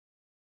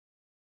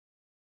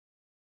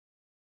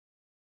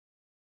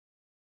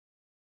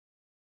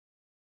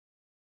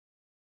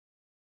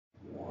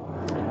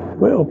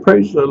Well,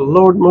 praise the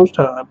Lord Most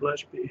High,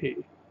 blessed be He.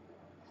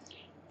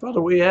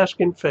 Father, we ask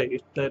in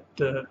faith that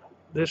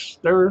this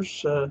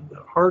stirs the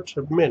hearts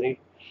of many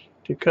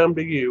to come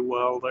to you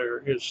while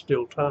there is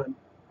still time,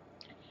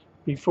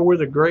 before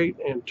the great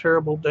and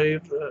terrible day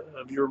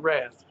of your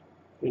wrath,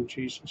 in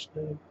Jesus'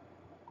 name.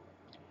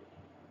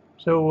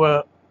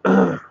 So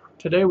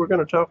today we're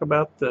going to talk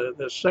about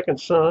the second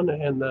sun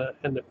and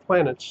the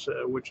planets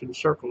which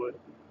encircle it.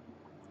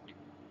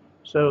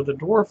 So the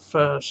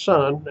dwarf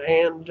sun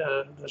and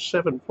the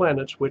seven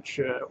planets which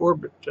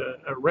orbit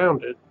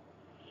around it,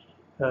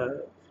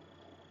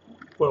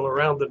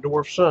 around the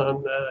dwarf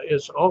sun,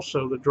 is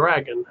also the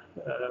dragon,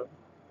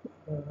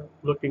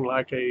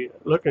 he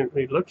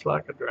looks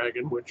like a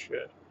dragon, which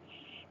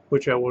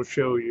I will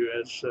show you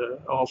as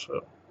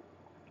also.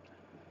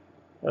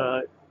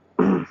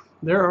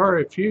 There are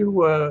a few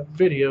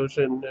videos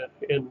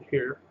in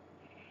here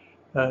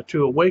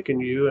to awaken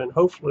you, and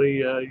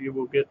hopefully you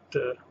will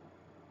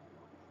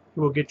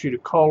get you to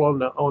call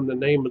on the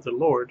name of the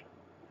Lord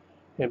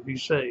and be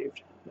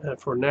saved.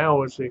 For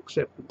now is the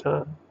accepted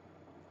time.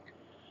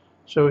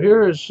 So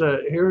here's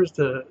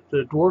the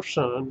dwarf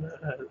sun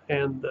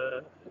and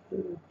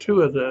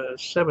two of the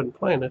seven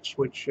planets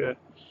which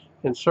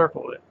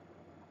encircle it.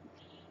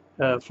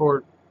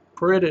 For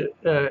it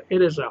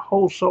is a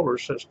whole solar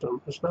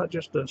system. It's not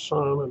just a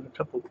sun and a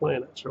couple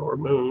planets or a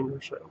moon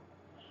or so,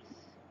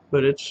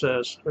 but it's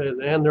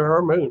and there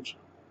are moons,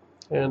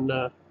 and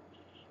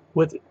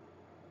with it.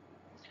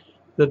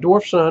 The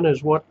dwarf sun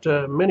is what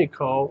many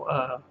call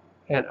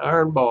an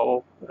iron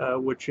ball,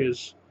 which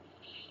is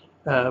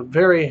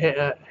very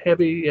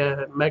heavy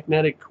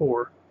magnetic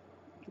core.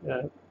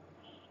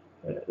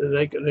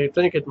 They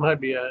think it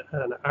might be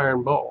an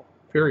iron ball,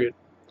 period,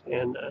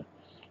 and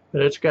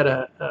but it's got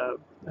a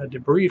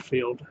debris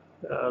field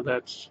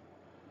that's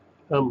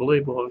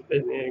unbelievable.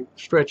 It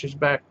stretches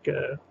back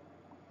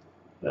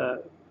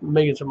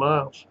millions of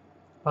miles,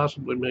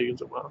 possibly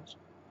millions of miles,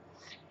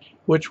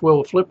 which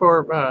will flip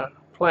our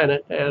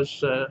planet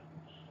as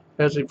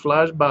it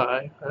flies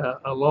by,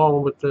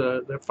 along with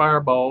the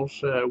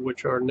fireballs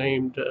which are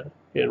named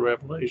in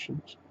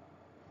Revelations.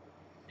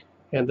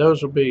 And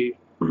those will be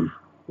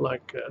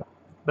like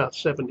about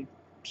 70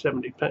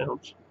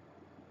 pounds.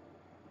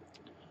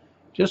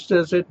 Just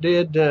as it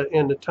did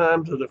in the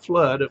times of the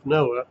flood of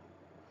Noah,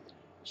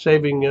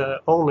 saving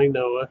only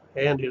Noah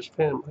and his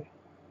family.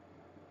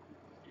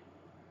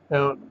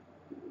 Now,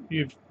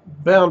 you've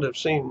bound to have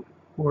seen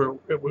where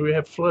we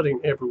have flooding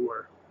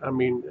everywhere. I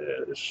mean,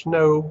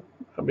 snow.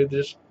 I mean,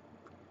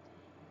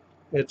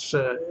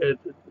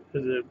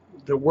 the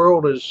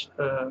world is,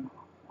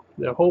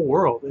 the whole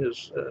world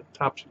is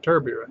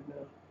topsy-turvy right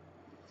now,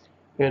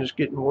 and it's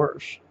getting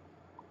worse.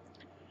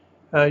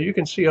 You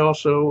can see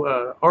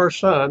also our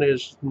sun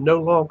is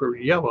no longer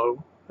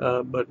yellow,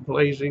 but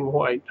blazing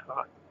white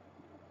hot.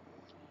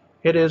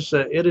 It is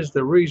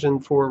the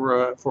reason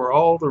for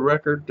all the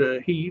record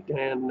heat,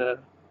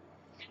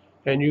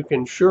 and you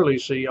can surely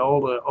see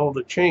all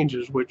the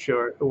changes which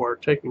are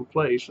taking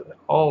place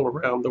all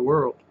around the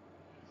world,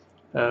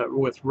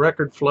 with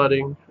record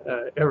flooding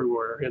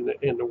everywhere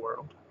in the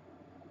world.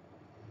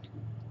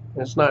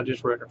 And it's not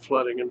just record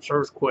flooding; it's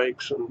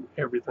earthquakes and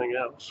everything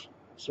else.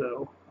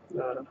 So,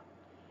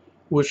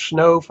 with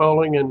snow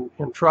falling in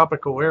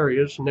tropical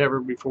areas never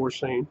before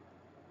seen.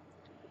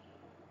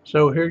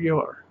 So here you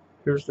are.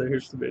 Here's the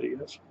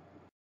videos.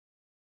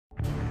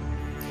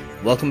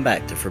 Welcome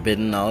back to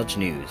Forbidden Knowledge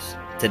News.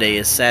 Today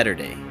is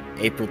Saturday,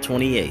 April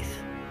 28th,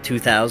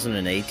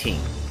 2018.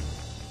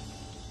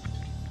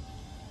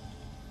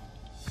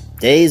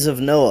 Days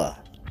of Noah.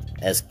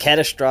 As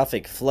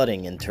catastrophic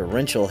flooding and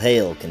torrential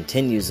hail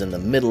continues in the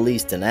Middle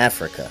East and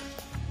Africa.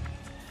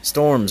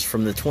 Storms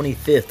from the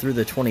 25th through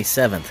the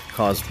 27th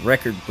caused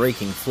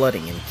record-breaking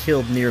flooding and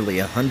killed nearly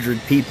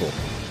 100 people.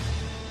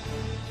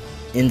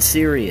 In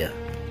Syria,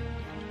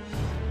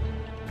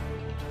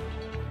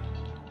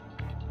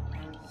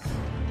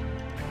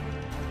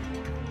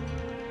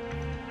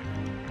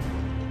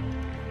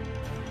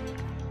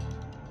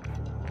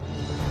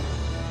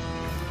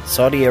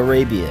 Saudi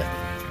Arabia,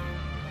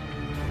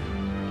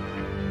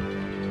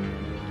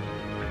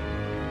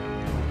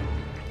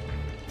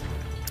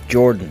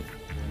 Jordan,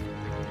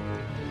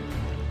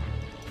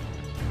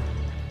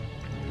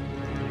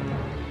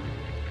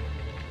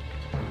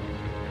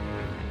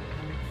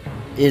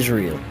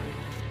 Israel,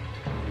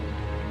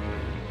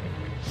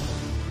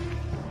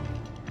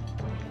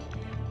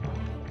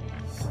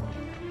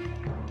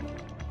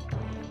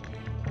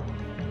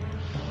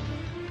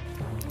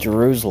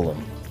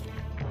 Jerusalem,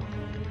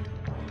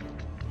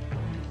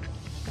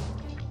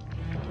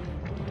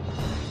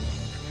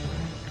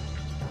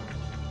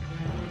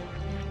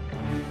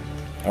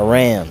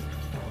 Iran,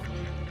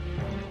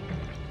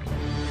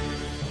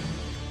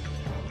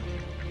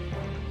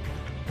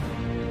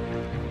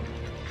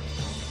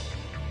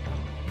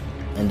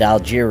 and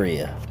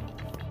Algeria.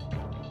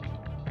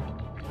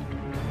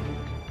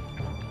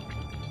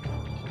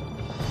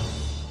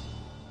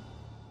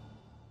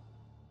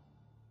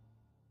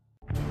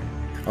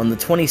 On the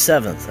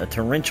 27th, a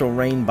torrential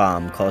rain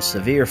bomb caused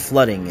severe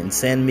flooding in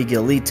San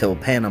Miguelito,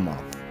 Panama.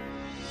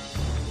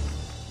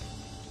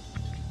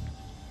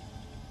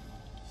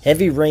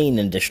 Heavy rain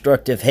and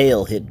destructive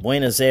hail hit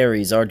Buenos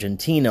Aires,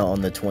 Argentina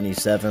on the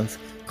 27th,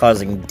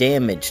 causing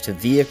damage to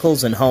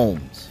vehicles and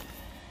homes.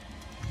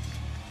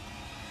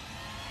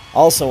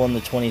 Also on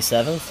the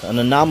 27th, an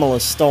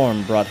anomalous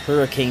storm brought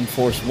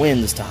hurricane-force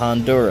winds to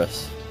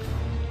Honduras.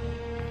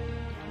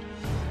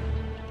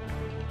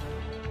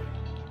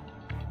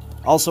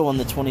 Also on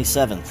the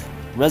 27th,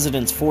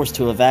 residents forced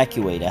to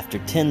evacuate after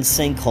 10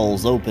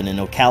 sinkholes open in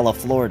Ocala,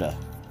 Florida.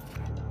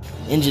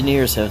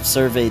 Engineers have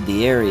surveyed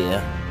the area,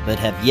 but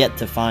have yet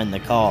to find the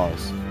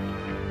cause.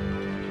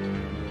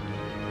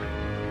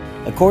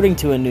 According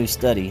to a new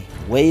study,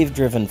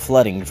 wave-driven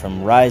flooding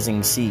from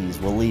rising seas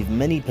will leave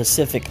many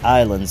Pacific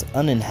islands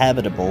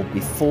uninhabitable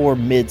before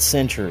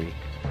mid-century.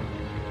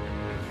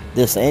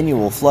 This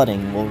annual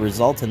flooding will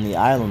result in the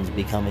islands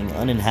becoming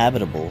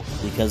uninhabitable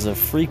because of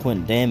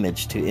frequent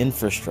damage to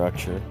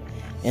infrastructure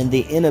and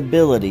the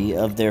inability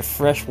of their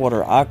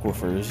freshwater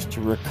aquifers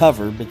to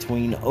recover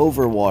between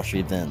overwash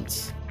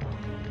events.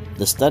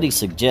 The study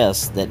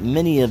suggests that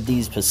many of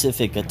these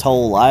Pacific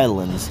atoll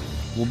islands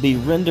will be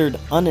rendered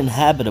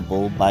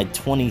uninhabitable by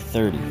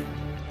 2030.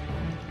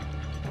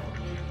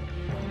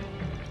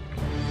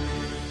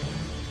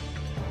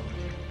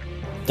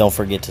 Don't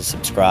forget to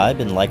subscribe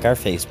and like our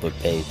Facebook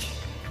page.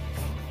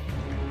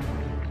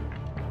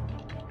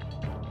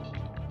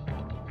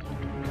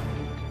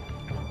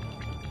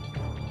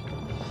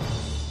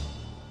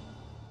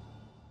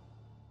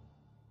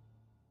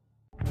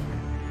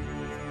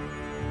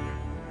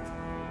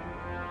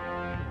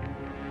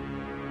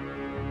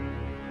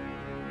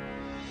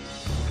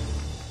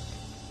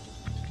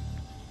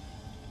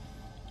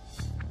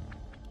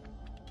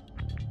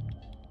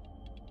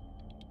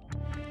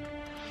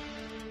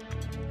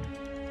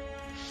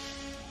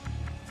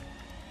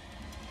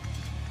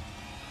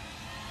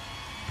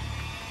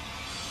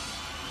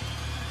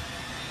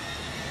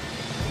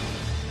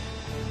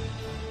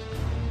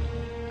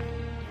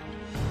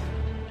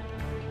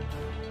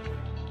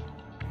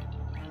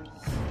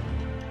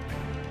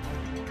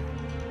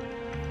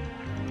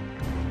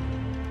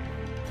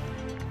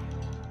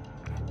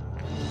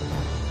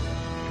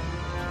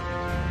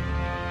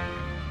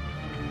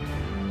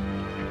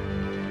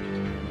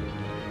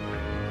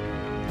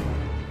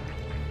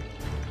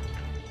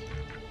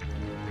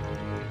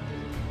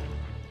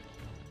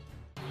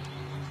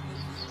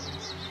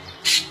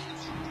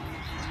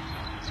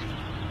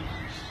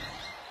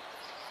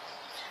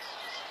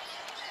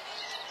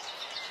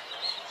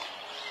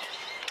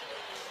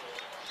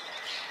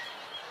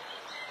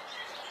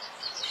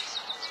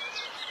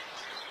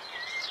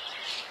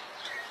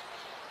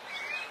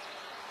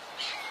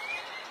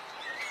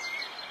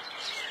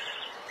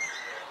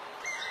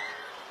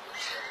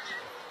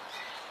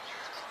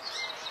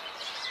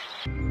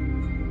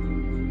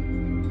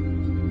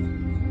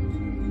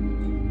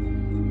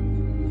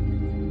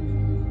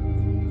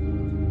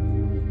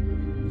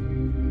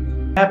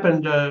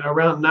 Happened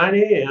around 9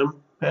 a.m.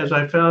 as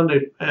I found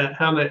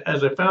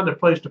a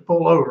place to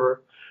pull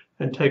over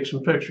and take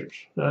some pictures.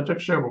 Now, I took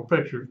several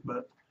pictures,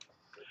 but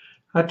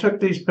I took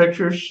these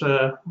pictures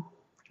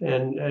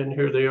and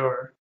here they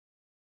are.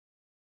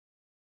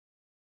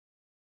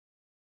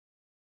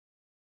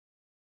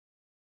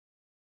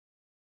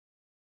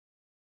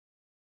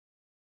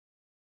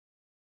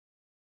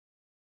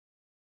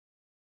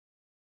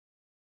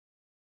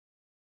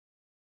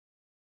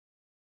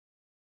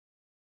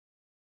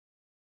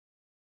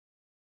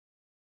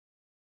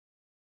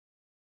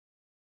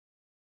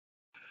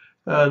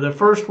 The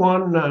first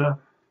one,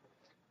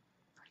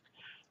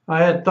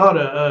 I had thought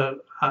I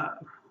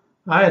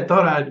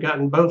had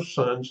gotten both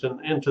suns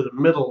into the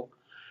middle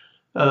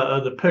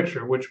of the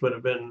picture, which would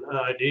have been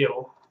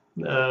ideal.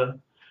 But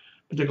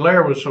the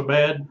glare was so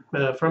bad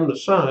from the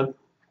sun,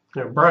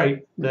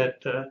 bright,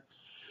 that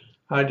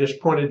I just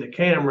pointed the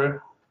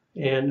camera,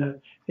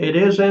 and it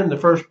is in the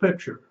first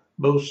picture.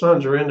 Both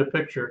suns are in the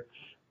picture,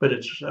 but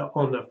it's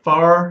on the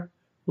far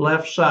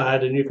left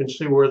side, and you can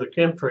see where the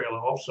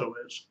chemtrail also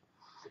is.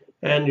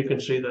 And you can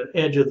see the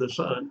edge of the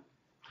sun.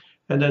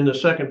 And then the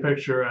second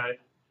picture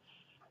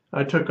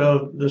I took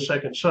of the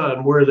second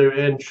sun where the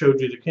end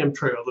showed you the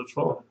chemtrail that's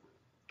falling.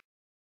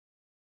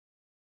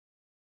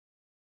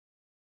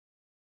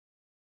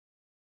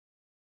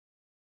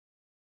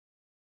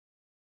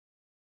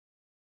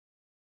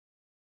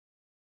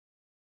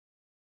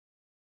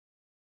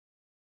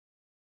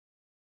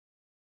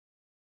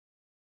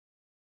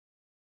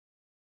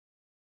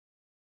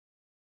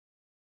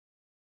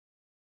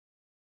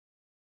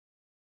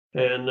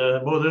 And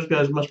boy, those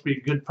guys must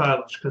be good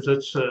pilots, because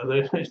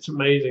it's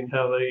amazing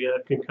how they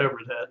can cover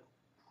that.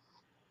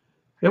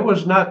 It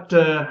was not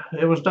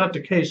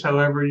the case,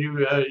 however.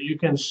 You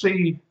can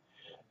see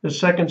the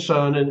second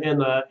sun in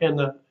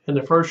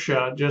the first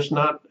shot, just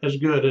not as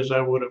good as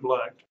I would have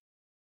liked.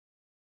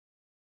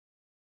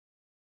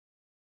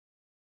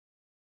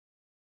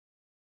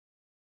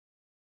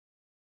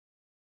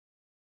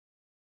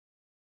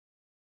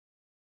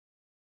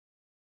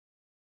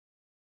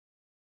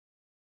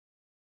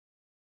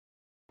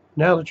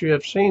 Now that you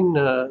have seen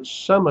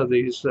some of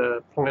these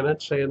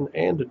planets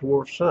and the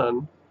dwarf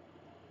sun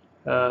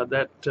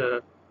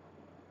that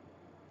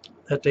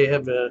they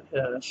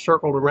have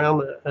circled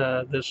around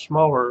their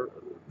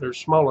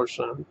smaller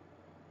sun,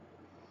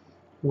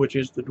 which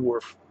is the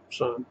dwarf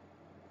sun,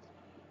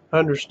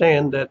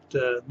 understand that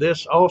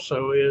this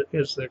also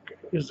is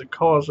the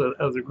cause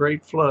of the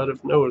great flood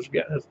of Noah's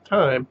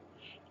time,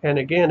 and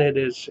again it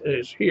is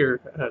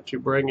here to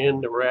bring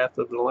in the wrath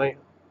of the Lamb,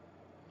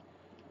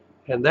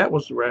 and that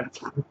was the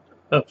wrath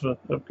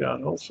of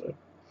God also.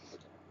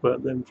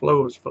 But then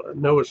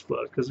Noah's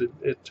flood, because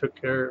it took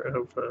care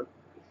of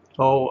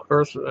all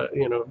earth,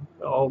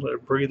 all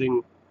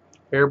the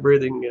air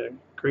breathing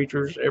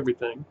creatures,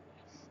 everything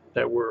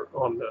that were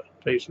on the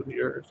face of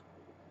the earth.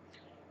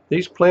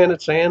 These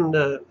planets and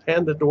the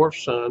dwarf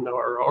sun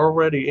are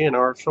already in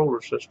our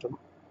solar system.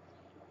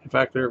 In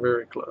fact, they're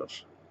very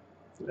close,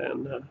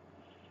 and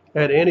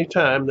at any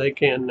time they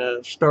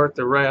can start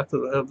the wrath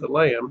of the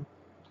Lamb,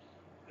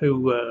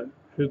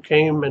 who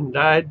came and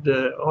died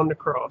on the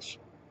cross,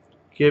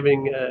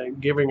 giving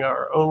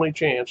our only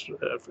chance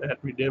at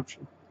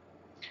redemption.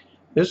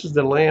 This is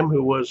the Lamb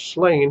who was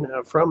slain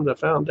from the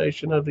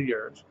foundation of the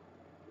earth.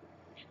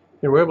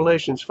 In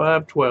Revelations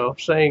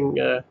 5:12, saying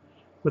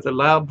with a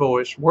loud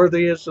voice,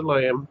 "Worthy is the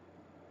Lamb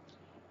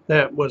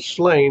that was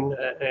slain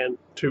and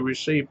to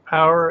receive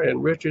power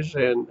and riches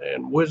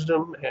and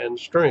wisdom and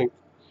strength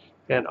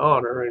and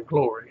honor and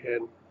glory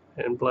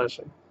and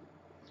blessing."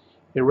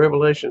 In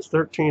Revelations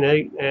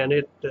 13:8,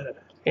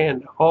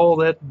 and all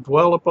that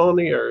dwell upon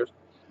the earth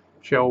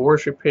shall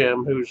worship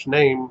him whose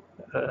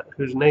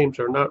names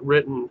are not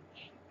written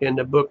in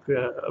the book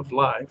of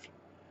life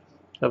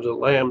of the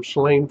Lamb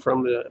slain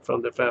from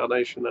the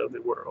foundation of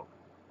the world.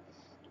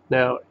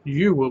 Now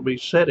you will be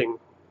sitting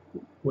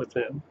with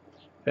him,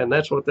 and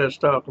that's what that's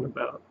talking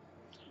about.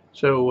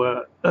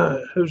 So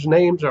whose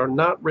names are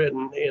not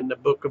written in the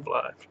book of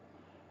life.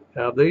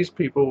 Now these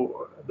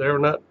people, they're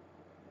not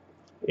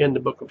in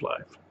the book of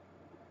life.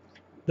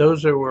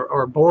 Those that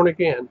are born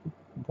again,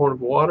 born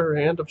of water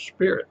and of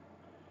spirit,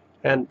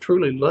 and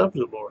truly love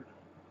the Lord,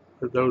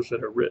 are those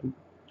that are written.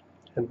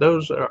 And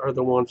those are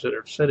the ones that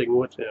are sitting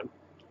with him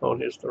on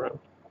his throne.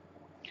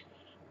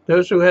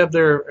 Those who have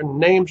their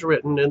names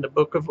written in the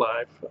book of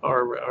life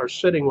are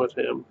sitting with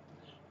him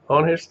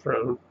on his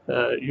throne.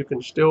 You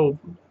can still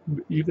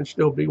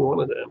be one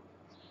of them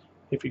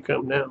if you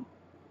come now.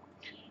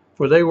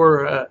 For they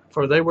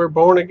were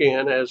born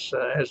again,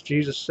 as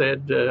Jesus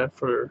said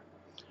for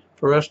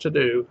us to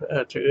do,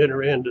 to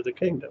enter into the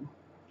kingdom.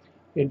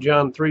 In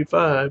John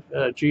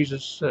 3:5,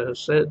 Jesus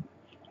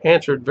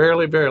answered,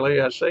 "Verily,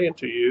 verily, I say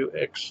unto you,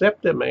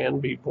 except a man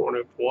be born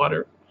of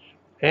water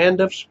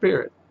and of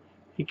spirit,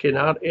 he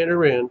cannot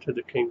enter into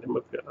the kingdom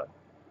of God."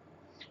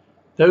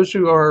 Those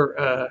who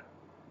are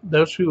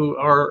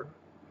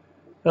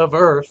of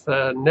earth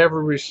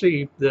never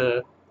received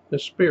the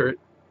Spirit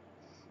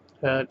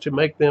to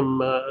make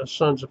them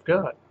sons of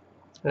God,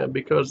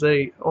 because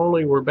they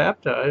only were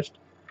baptized,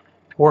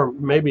 or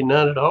maybe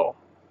none at all.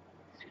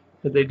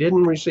 But they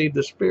didn't receive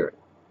the Spirit.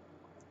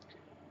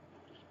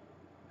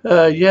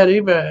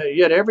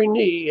 Yet every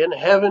knee in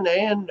heaven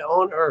and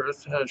on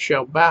earth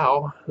shall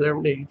bow their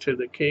knee to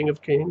the King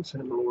of Kings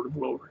and Lord of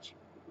Lords,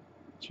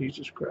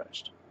 Jesus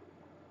Christ.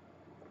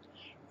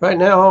 Right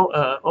now,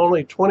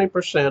 only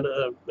 20%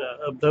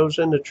 of those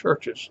in the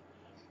churches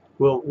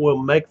will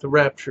make the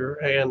rapture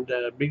and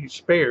be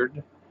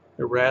spared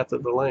the wrath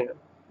of the Lamb.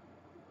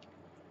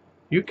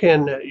 You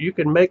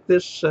can make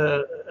this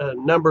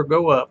number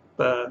go up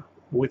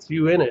with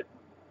you in it,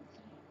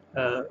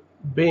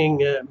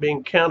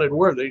 being counted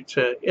worthy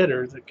to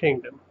enter the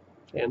kingdom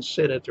and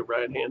sit at the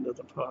right hand of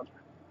the Father.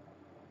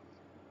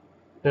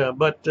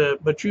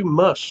 But you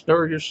must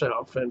stir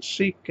yourself and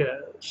seek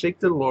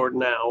the Lord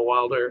now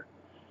while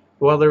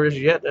there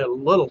is yet a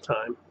little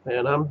time,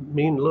 and I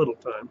mean little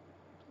time,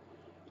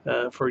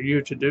 for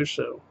you to do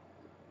so.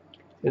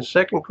 In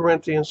 2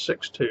 Corinthians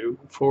 6:2,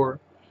 for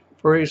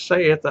he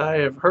saith, I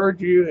have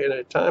heard you in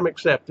a time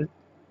accepted,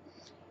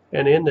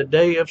 and in the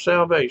day of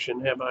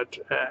salvation have I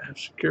have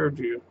secured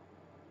you.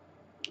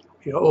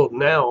 Behold,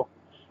 now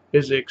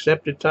is the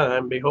accepted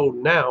time. Behold,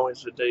 now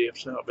is the day of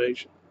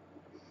salvation.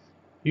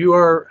 You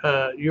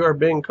are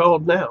being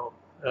called now.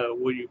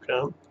 Will you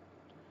come?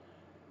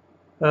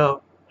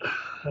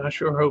 I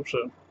sure hope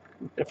so,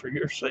 for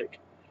your sake.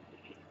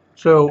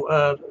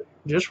 So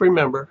just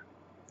remember,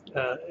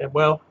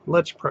 well,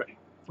 let's pray.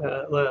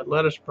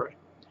 Let us pray,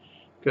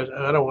 because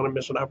I don't want to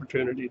miss an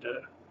opportunity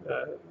to,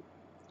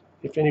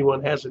 if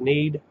anyone has a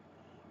need,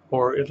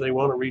 or if they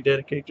want to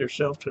rededicate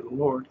themselves to the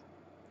Lord,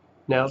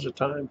 now's the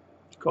time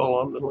to call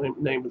on the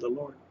name of the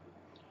Lord.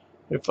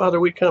 And Father,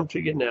 we come to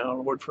you now,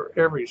 Lord, for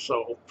every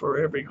soul, for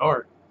every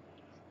heart.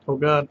 Oh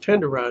God,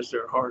 tenderize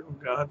their heart, oh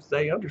God.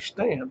 They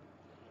understand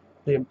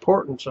the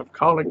importance of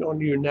calling on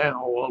you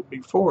now, while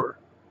before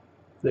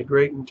the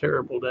great and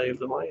terrible day of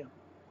the Lamb.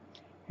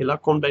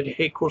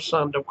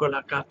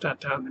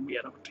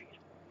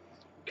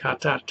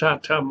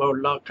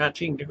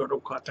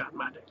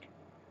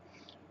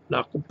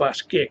 La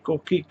kupaske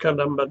koki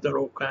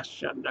kalamadro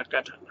kashanda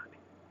katanani.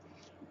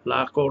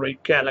 La kori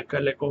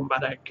kalakale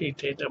kumbara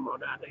kite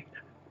demonani.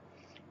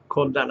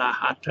 Kondala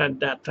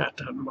hatanda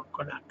tatan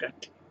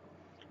mokonakati.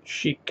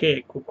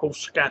 Shike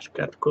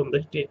kukuskaskat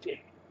kundititi.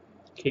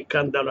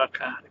 Kikandala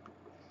kari.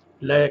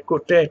 Le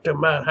kutete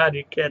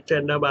marhari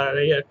kete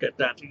namaria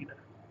katatina.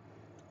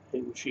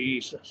 In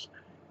Jesus'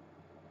 name.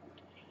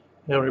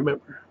 Now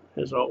remember,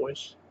 as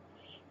always,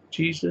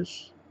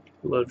 Jesus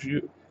loves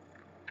you,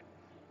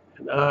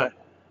 and I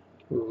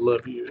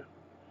love you.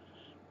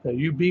 Now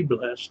you be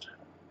blessed.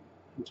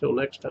 Until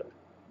next time,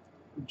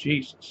 in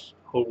Jesus'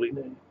 holy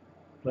name.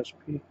 Blessed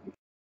be.